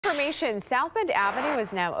information. South Bend Avenue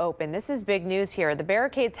is now open. This is big news here. The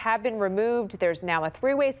barricades have been removed. There's now a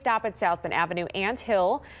three-way stop at South Bend Avenue and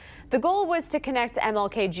Hill. The goal was to connect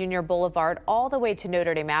MLK Jr. Boulevard all the way to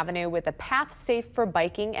Notre Dame Avenue with a path safe for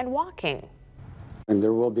biking and walking. And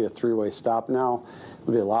there will be a three-way stop now.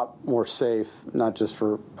 It'll be a lot more safe, not just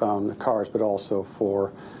for the cars, but also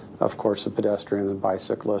for, of course, the pedestrians and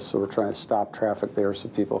bicyclists. So we're trying to stop traffic there so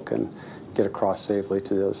people can get across safely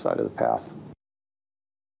to the other side of the path.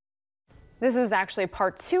 This was actually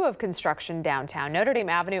part 2 of construction downtown. Notre Dame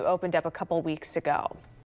Avenue opened up a couple weeks ago.